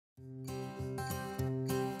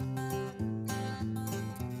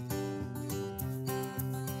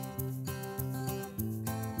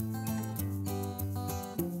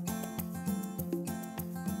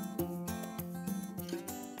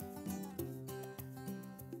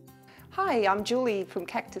Hi, I'm Julie from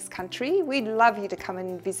Cactus Country. We'd love you to come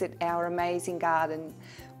and visit our amazing garden.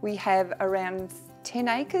 We have around 10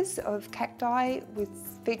 acres of cacti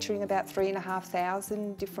featuring about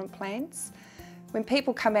 3,500 different plants. When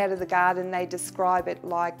people come out of the garden, they describe it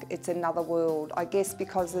like it's another world. I guess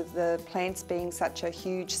because of the plants being such a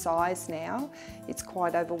huge size now, it's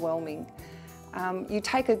quite overwhelming. You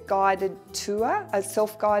take a guided tour, a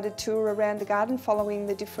self-guided tour around the garden, following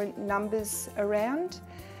the different numbers around.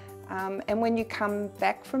 And when you come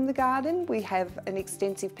back from the garden, we have an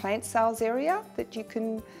extensive plant sales area that you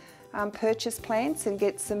can purchase plants and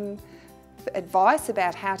get some advice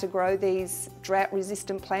about how to grow these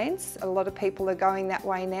drought-resistant plants. A lot of people are going that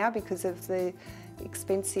way now because of the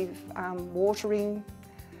expensive watering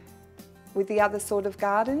with the other sort of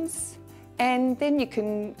gardens. And then you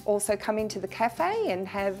can also come into the cafe and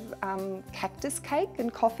have cactus cake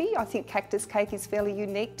and coffee. I think cactus cake is fairly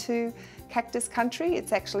unique to Cactus Country.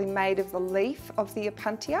 It's actually made of the leaf of the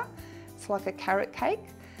opuntia. It's like a carrot cake.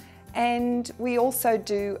 And we also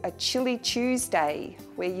do a Chili Tuesday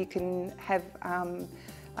where you can have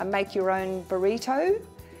make your own burrito,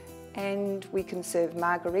 and we can serve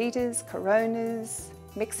margaritas, coronas,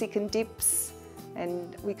 Mexican dips,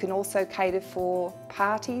 and we can also cater for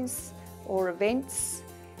parties or events.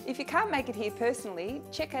 If you can't make it here personally,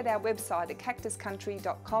 check out our website at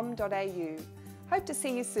cactuscountry.com.au. Hope to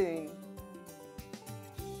see you soon.